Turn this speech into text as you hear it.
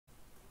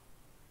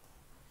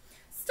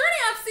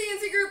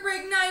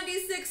break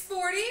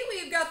 9640.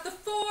 We've got the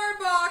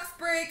 4-box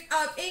break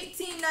of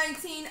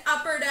 1819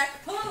 Upper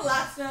Deck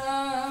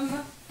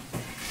Platinum.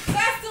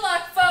 Best of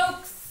luck,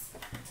 folks.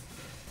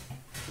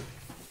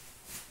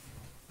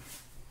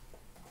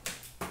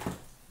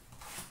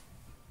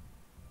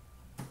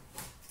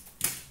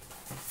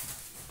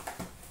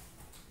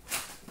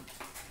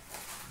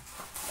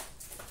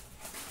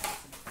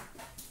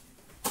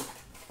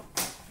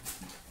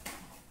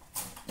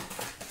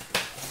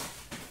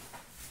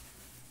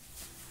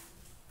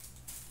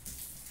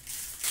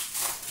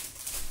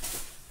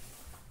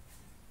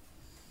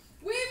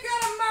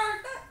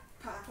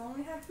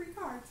 Only had 3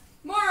 cards.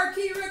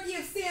 Marquee rookie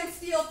of Sam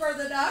Steele for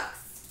the Ducks.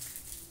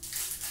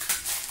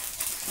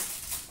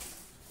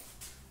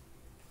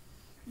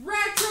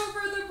 Retro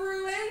for the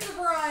Bruins of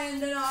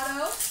Ryan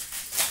Donato.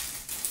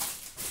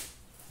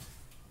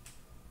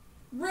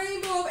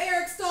 Rainbow of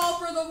Eric Stahl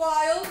for the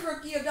Wild.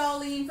 Rookie of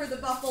Darlene for the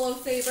Buffalo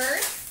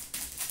Sabres.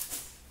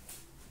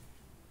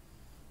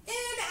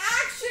 In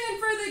action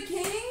for the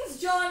Kings,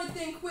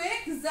 Jonathan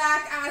Quick.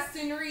 Zach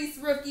Aston Reese,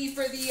 rookie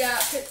for the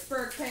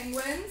Pittsburgh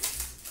Penguins.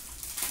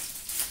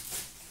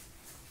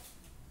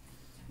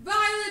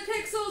 Violet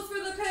Pixels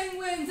for the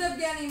Penguins of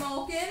Evgeny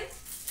Malkin.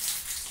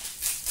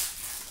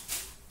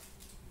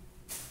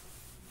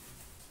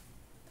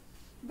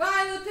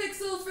 Violet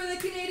Pixels for the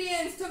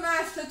Canadiens,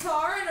 Tomas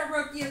Tatar, and a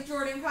rookie of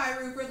Jordan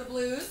Kyrou for the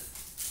Blues.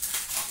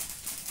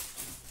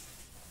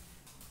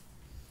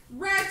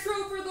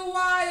 Retro for the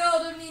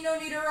Wild of Nino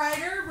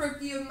Niederreiter,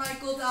 rookie of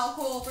Michael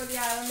Dalcole for the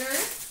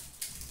Islanders.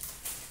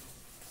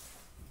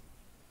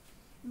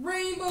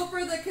 Rainbow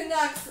for the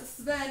Canucks,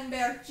 Sven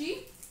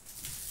Berchi.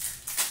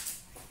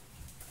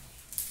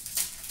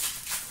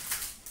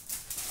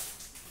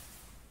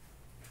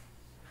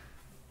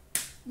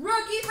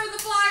 Rookie for the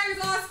Flyers,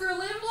 Oscar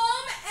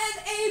Lindblom,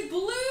 and a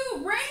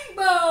blue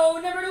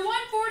rainbow, number to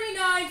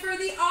 149 for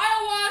the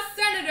Ottawa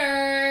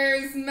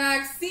Senators,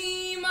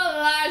 Maxime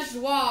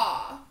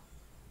Lajoie.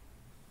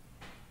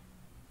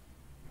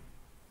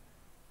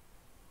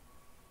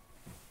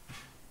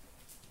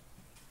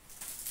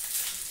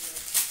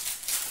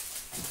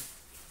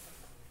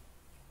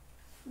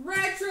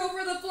 Retro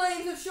for the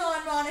Flames of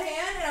Sean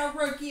Monahan, and a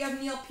rookie of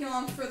Neil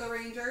Pionk for the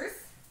Rangers.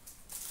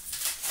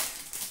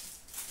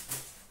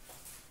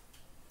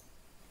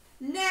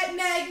 Net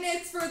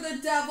Magnets for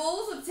the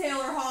Devils of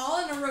Taylor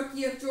Hall, and a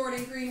rookie of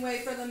Jordan Greenway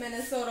for the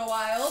Minnesota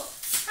Wild.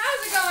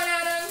 How's it going,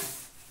 Adam?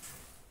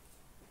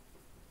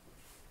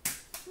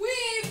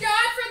 We've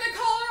got for the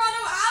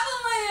Colorado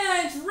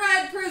Avalanche,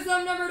 red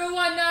prism number to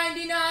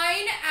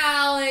 199,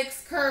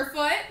 Alex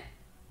Kerfoot.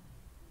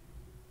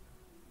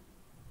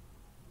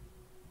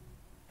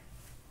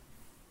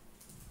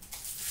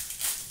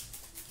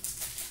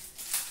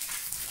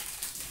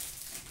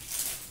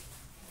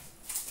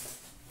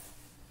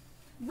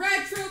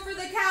 Retro for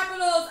the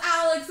Capitals,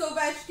 Alex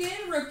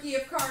Ovechkin, rookie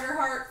of Carter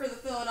Hart for the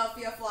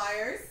Philadelphia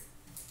Flyers.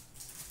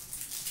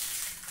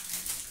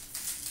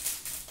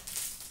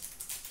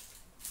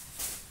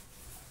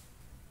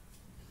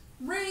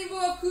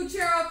 Rainbow of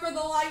Kucherov for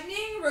the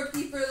Lightning,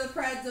 rookie for the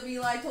Preds of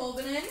Eli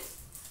Tolvanen.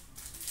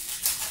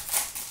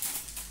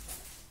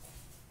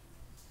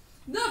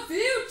 The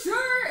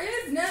future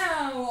is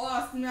now!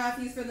 Austin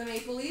Matthews for the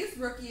Maple Leafs,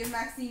 rookie of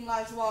Maxime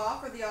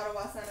Lajoie for the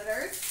Ottawa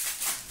Senators.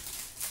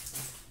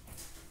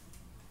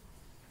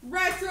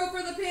 Retro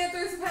for the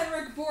Panthers of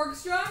Henrik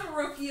Borgstrom,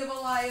 rookie of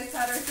Elias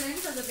Pettersson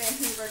for the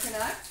Vancouver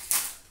Canucks.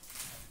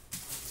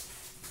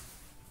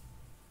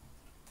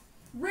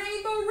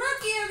 Rainbow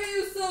rookie of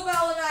Juuso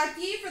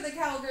Valimaki for the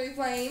Calgary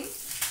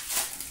Flames.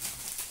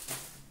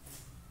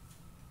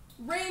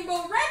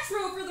 Rainbow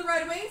retro for the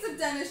Red Wings of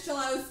Dennis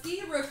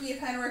Cholowski, rookie of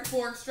Henrik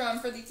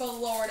Borgstrom for the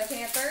Florida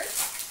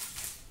Panthers.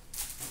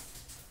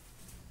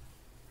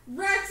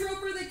 Retro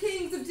for the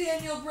Kings of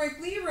Daniel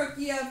Brickley,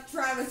 rookie of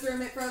Travis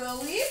Dermott for the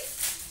Leafs.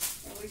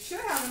 And we should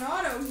have an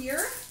auto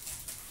here.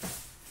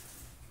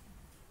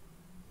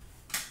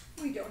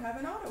 We don't have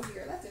an auto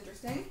here. That's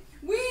interesting.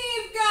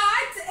 We've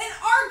got an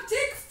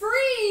Arctic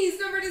Freeze,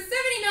 number to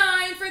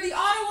 79 for the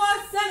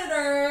Ottawa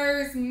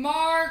Senators,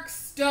 Mark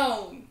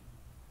Stone.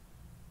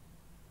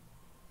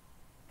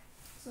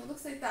 So it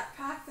looks like that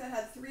pack that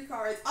had 3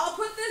 cards. I'll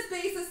put this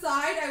base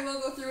aside. I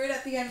will go through it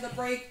at the end of the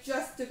break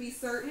just to be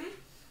certain.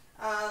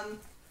 But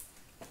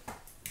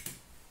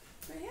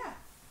yeah.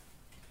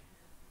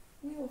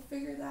 We will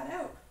figure that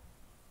out.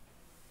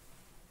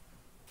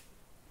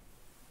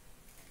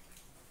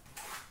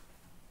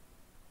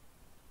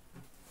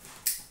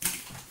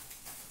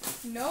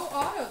 No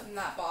autos in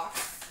that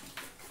box.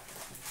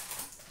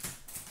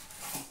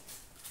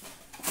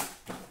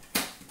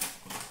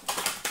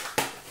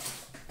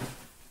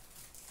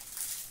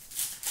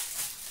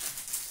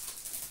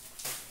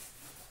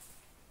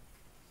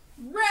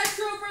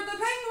 Retro for the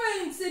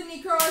Penguins,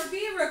 Sidney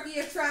Crosby, rookie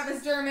of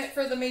Travis Dermott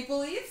for the Maple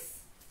Leafs.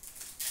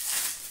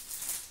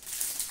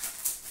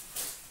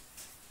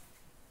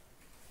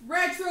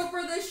 Retro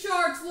for the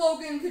Sharks,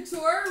 Logan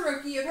Couture,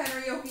 rookie of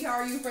Henry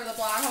Okiharu for the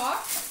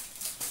Blackhawks.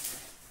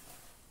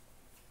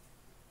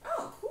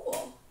 Oh,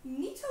 cool.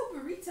 Nito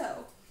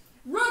Burrito.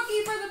 Rookie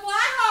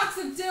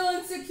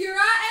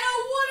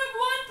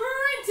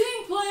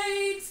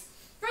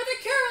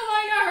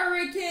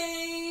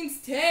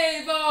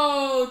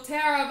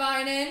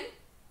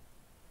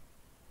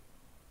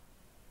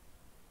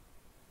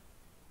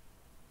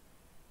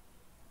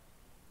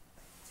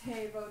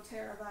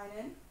Tara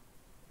Vinen.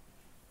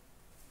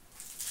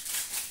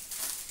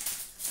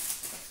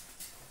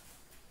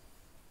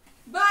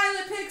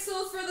 Violet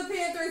Pixels for the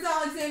Panthers,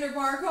 Alexander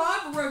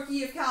Barkov.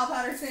 Rookie of Cal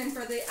Patterson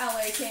for the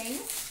LA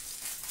Kings.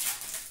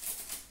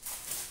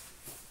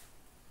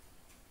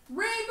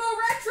 Rainbow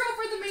Retro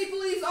for the Maple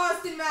Leafs,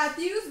 Austin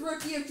Matthews.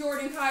 Rookie of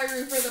Jordan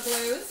Kyrou for the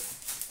Blues.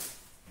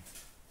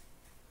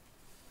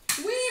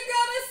 We've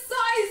got a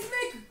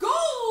Seismic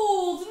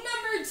Gold,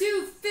 number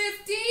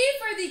 250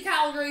 for the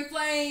Calgary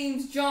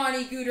Flames,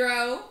 Johnny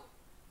Gaudreau.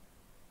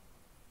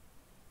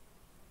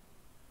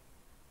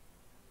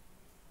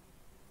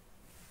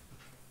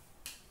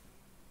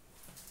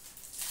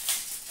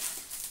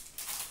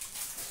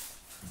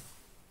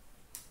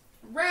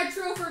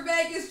 Retro for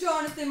Vegas,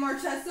 Jonathan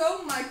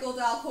Marchessault. Michael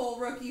Dal Cole,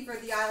 rookie for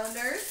the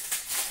Islanders.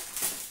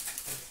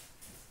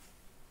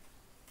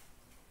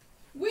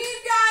 We've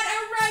got a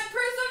red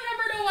prism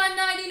number to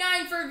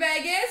 199 for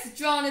Vegas,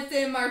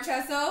 Jonathan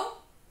Marchessault.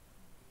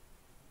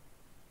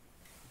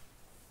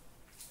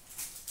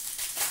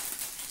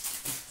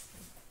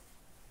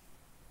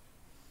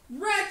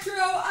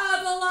 Retro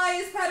of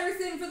Elias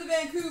Pettersson for the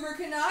Vancouver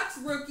Canucks,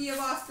 rookie of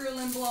Oscar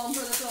Lindblom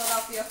for the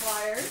Philadelphia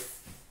Flyers.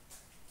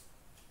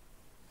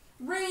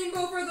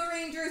 Rainbow for the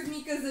Rangers,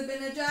 Mika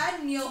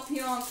Zibanejad. Neil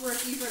Pionk,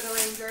 rookie for the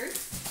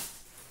Rangers.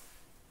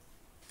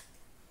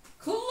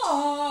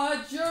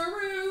 Claude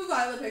Giroux,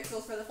 Violet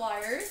Pixels for the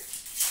Flyers.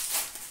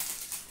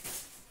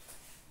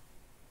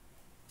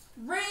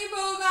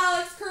 Rainbow of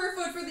Alex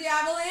Kerfoot for the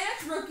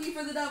Avalanche, rookie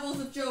for the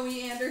Devils of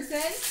Joey Anderson.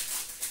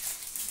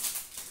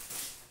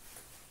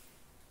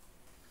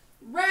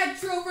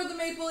 Retro for the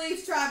Maple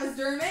Leafs, Travis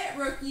Dermott,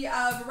 rookie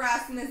of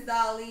Rasmus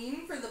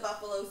Dahlin for the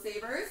Buffalo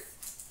Sabres.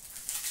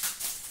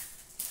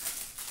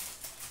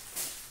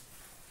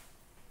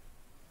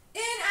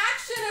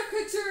 Of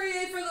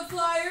Couturier for the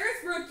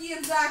Flyers, rookie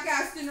of Zach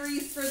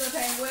Aston-Reese for the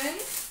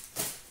Penguins.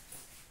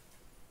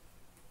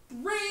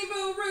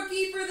 Rainbow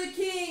rookie for the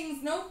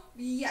Kings. Nope.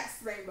 Yes,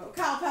 rainbow.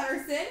 Cal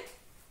Patterson.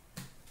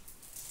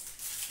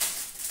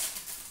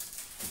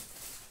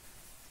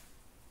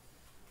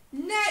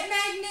 Net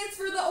magnets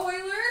for the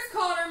Oilers,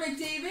 Connor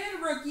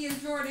McDavid, rookie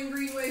of Jordan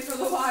Greenway for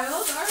the Wild.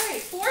 All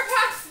right, 4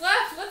 packs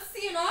left. Let's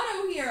see an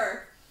auto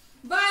here.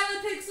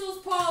 Violet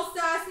Pixels, Paul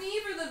Stastny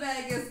for the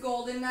Vegas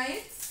Golden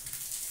Knights.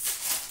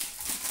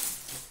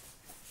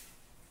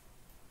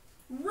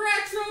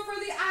 Retro for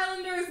the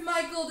Islanders,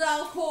 Michael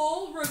Dal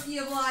Cole, rookie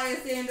of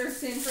Elias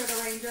Anderson for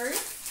the Rangers.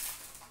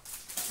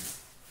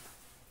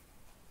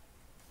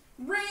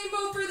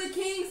 Rainbow for the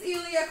Kings,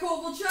 Ilya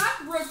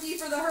Kovalchuk, rookie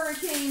for the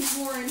Hurricanes,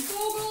 Warren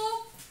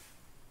Foegele.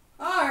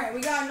 Alright,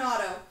 we got an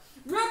auto.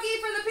 Rookie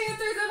for the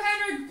Panthers of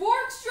Henrik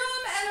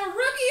Borgstrom, and a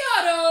rookie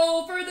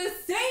auto for the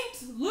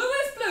St.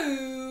 Louis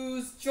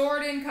Blues,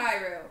 Jordan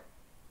Kyrou.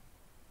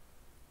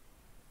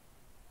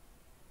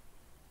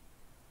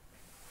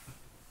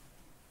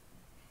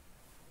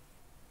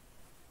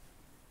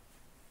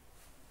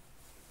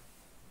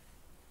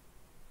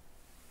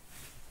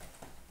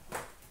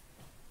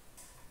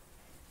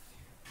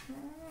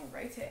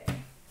 Righty.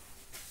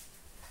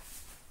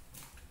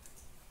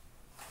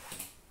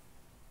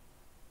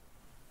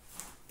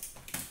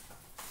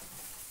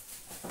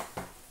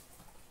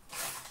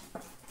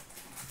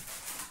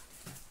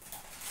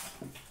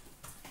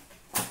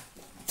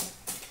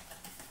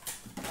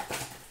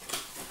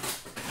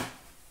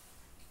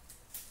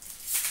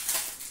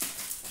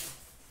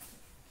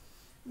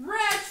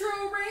 Retro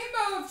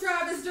Rainbow of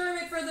Travis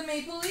Dermott for the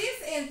Maple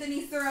Leafs,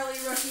 Anthony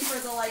Cirelli, rookie for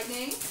the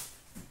Lightning.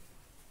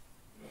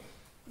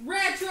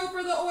 Retro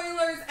for the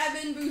Oilers,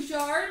 Evan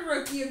Bouchard,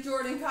 rookie of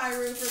Jordan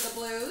Kyrou for the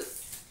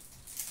Blues.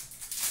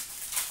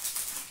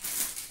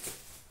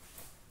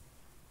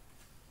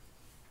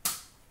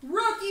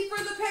 Rookie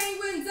for the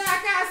Penguins,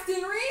 Zach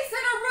Aston-Reese,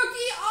 and a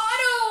rookie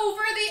auto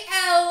for the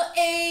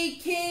LA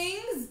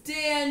Kings,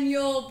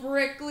 Daniel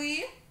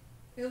Brickley.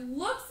 It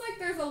looks like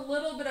there's a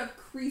little bit of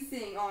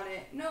creasing on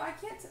it. No, I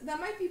can't. That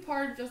might be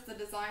part of just the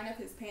design of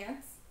his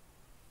pants.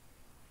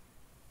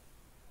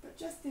 But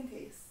just in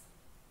case.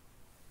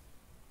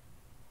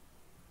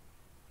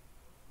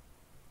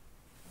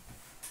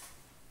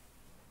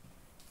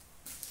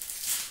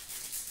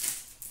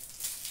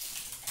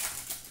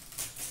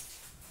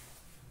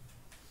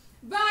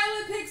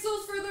 Violet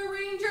Pixels for the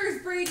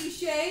Rangers, Brady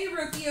Shea,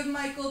 rookie of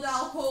Michael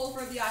Dal Cole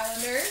for the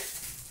Islanders.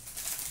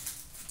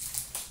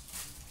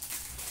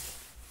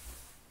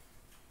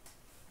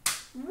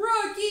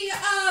 Rookie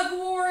of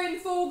Warren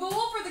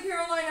Foegele for the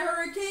Carolina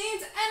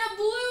Hurricanes, and a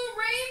blue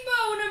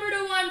rainbow number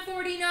to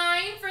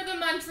 149 for the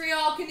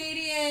Montreal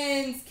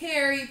Canadiens,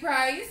 Carey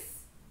Price.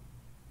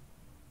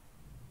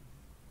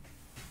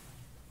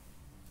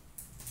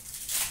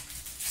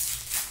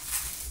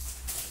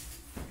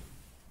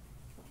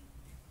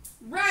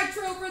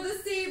 Retro for the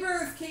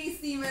Sabres,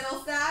 Casey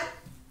Middlestad.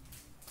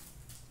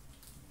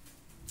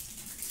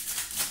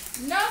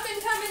 Nothing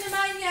coming to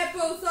mind yet,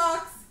 Bo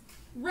Sox.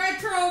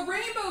 Retro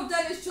Rainbow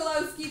Dennis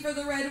Cholowski for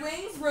the Red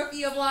Wings,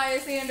 rookie of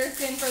Elias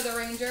Anderson for the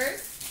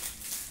Rangers.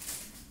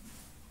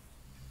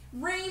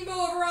 Rainbow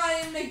of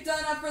Ryan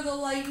McDonough for the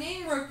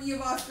Lightning. Rookie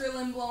of Oscar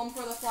Lindblom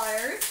for the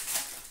Flyers.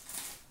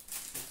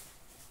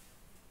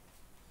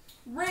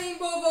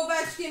 Rainbow of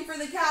Ovechkin for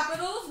the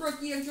Capitals.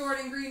 Rookie of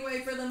Jordan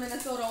Greenway for the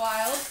Minnesota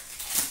Wild.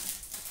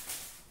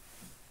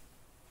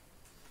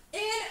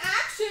 In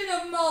action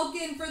of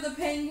Malkin for the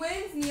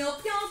Penguins. Neil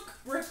Pionk,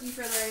 rookie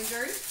for the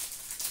Rangers.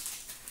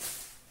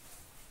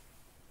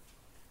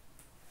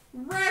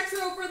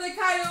 Retro for the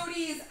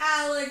Coyotes,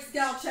 Alex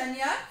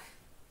Galchenyuk.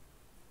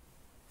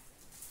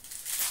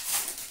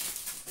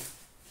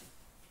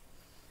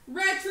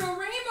 Retro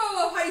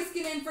Rainbow of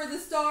Heiskanen for the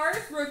Stars.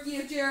 Rookie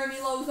of Jeremy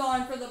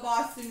Lauzon for the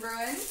Boston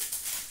Bruins.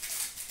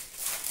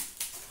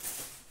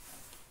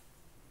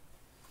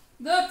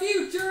 The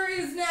future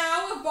is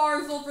now of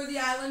Barzal for the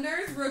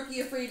Islanders.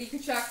 Rookie of Brady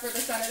Tkachuk for the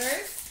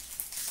Senators.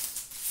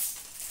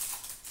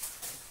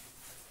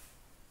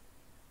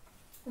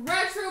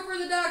 Retro for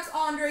the Ducks,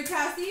 Andre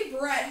Cassie.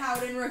 Brett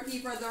Howden, rookie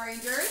for the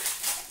Rangers.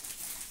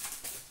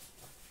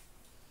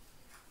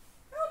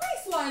 Oh,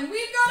 nice one.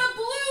 We've got a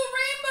blue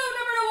rainbow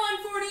number to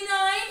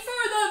 149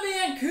 for the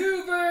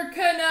Vancouver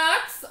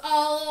Canucks,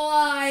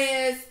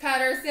 Elias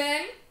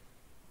Pettersson.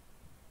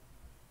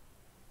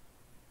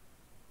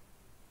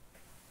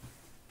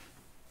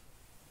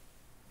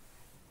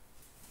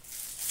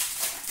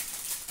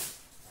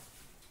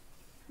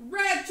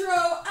 Retro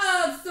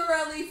of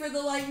Sorelli for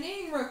the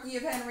Lightning. Rookie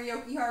of Henry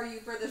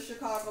Jokiharju for the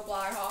Chicago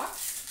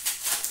Blackhawks.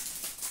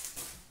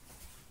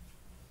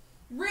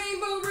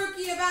 Rainbow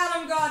rookie of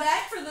Adam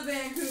Gaudette for the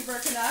Vancouver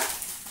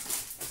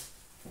Canucks.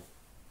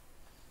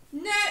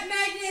 Net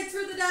magnets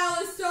for the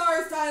Dallas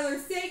Stars, Tyler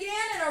Seguin.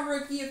 And a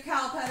rookie of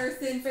Cal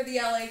Peterson for the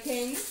LA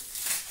Kings.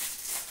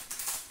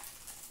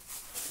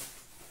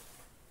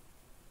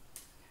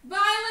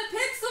 Violet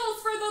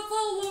Pixels for the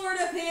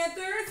Florida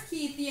Panthers,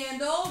 Keith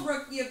Yandel.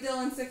 Rookie of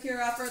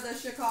CloutsnChara for the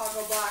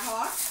Chicago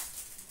Blackhawks.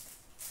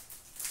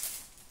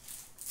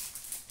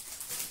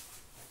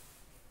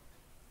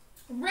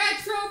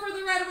 Retro for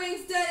the Red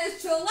Wings,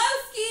 Dennis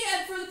Cholowski.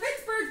 And for the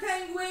Pittsburgh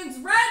Penguins,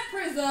 Red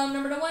Prism,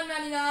 number to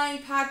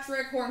 199,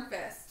 Patrick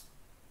Hornqvist.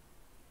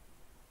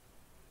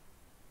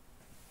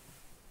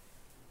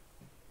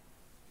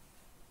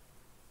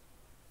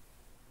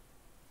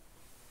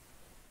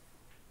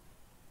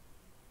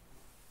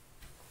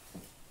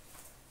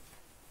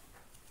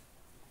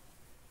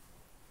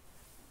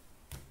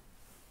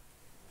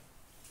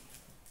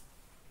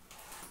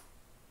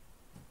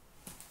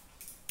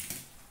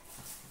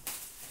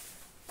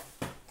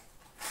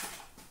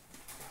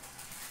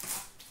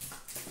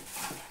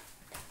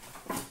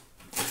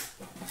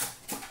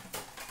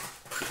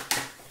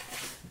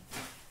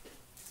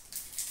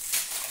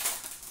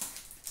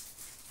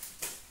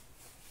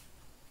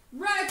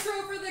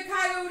 Retro for the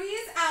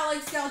Coyotes,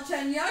 Alex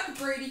Galchenyuk.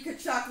 Brady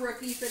Tkachuk,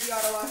 rookie for the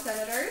Ottawa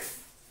Senators.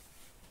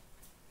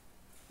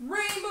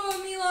 Rainbow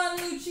of Milan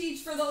Lucic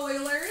for the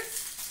Oilers.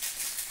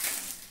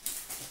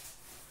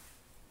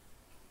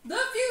 The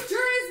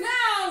future is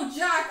now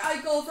Jack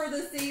Eichel for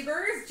the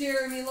Sabres.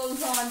 Jeremy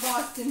Lauzon,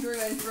 Boston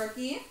Bruins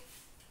rookie.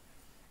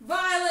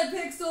 Violet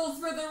Pixels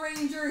for the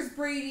Rangers,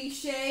 Brady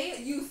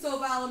Shea.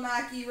 Juuso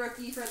Valimaki,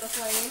 rookie for the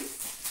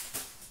Flames.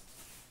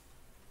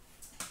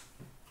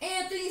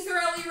 Anthony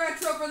Sorelli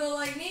retro for the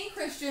Lightning.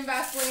 Christian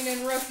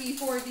Vasilinen rookie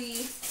for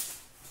the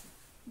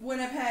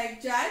Winnipeg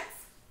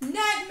Jets. Net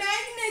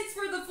magnets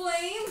for the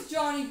Flames.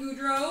 Johnny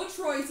Gaudreau.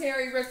 Troy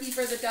Terry rookie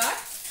for the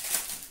Ducks.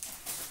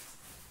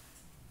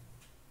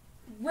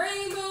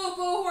 Rainbow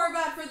Bo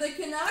Horvat for the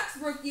Canucks.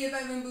 Rookie of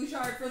Evan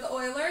Bouchard for the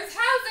Oilers.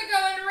 How's it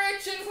going,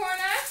 Rich and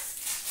Cornett?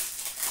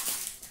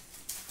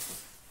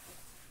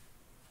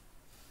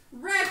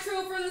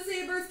 Retro for the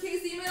Sabres,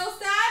 Casey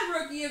Middlestad.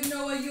 Rookie of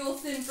Noah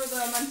Juleson for the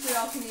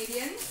Montreal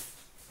Canadiens.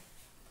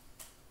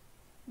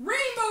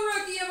 Rainbow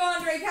rookie of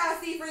Andre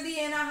Cassie for the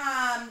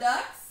Anaheim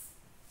Ducks.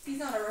 He's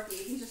not a rookie,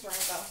 he's just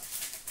rainbow.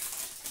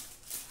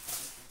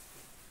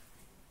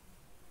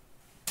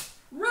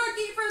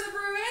 Rookie for the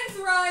Bruins,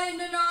 Ryan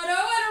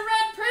Donato. And a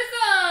red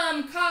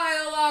prism,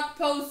 Kyle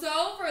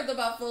Okposo for the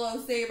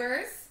Buffalo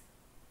Sabres.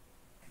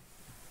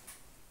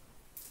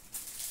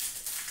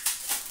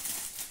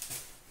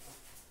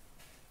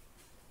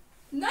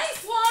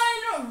 Nice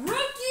one!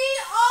 Rookie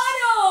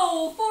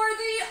auto for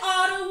the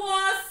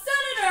Ottawa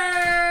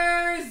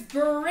Senators,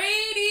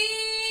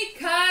 Brady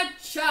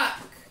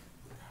Tkachuk.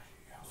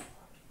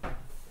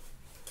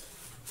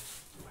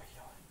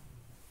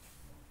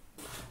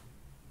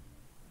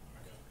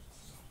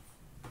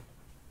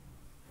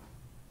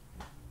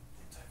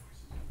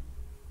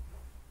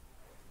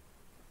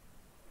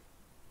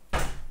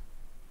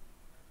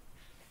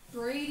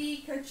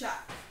 Brady Tkachuk.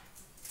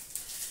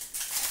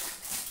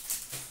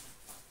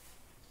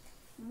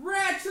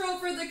 Retro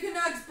for the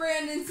Canucks,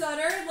 Brandon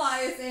Sutter.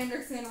 Elias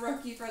Anderson,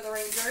 rookie for the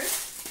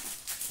Rangers.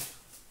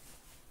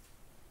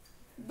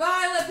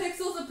 Violet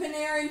Pixels of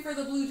Panarin for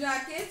the Blue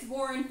Jackets.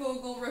 Warren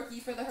Fogle, rookie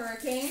for the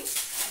Hurricanes.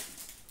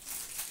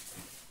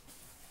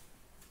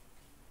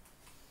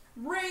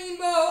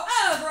 Rainbow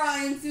of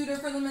Ryan Suter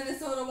for the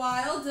Minnesota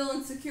Wild.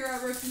 Dylan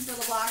Secura, rookie for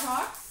the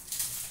Blackhawks.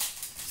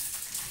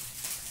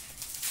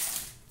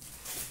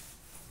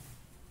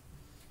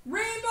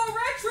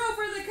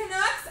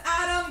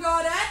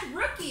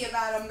 rookie of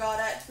Adam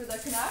Gaudette for the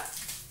Canucks.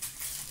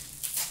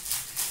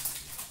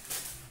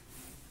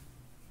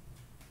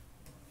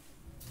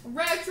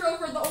 Retro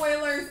for the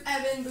Oilers,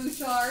 Evan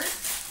Bouchard.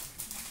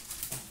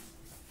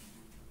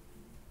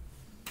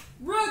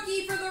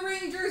 Rookie for the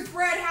Rangers,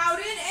 Brett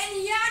Howden.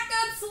 And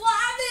Jakob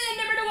Slavin,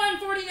 number to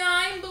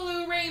 149,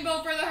 blue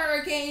rainbow for the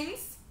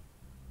Hurricanes.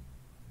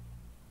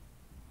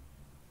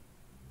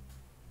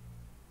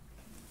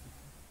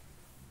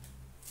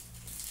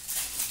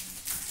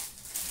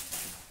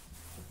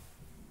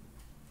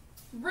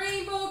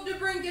 Rainbow of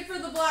DeBrincat for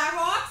the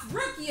Blackhawks.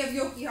 Rookie of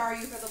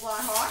Jokiharju for the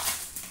Blackhawks.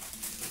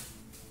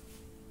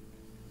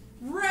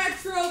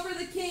 Retro for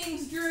the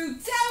Kings, Drew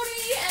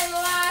Doughty. And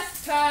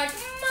last pack,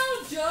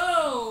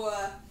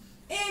 Mojo.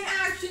 In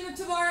action of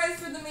Tavares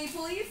for the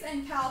Maple Leafs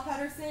and Cal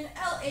Peterson,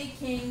 LA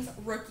Kings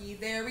rookie.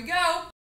 There we go.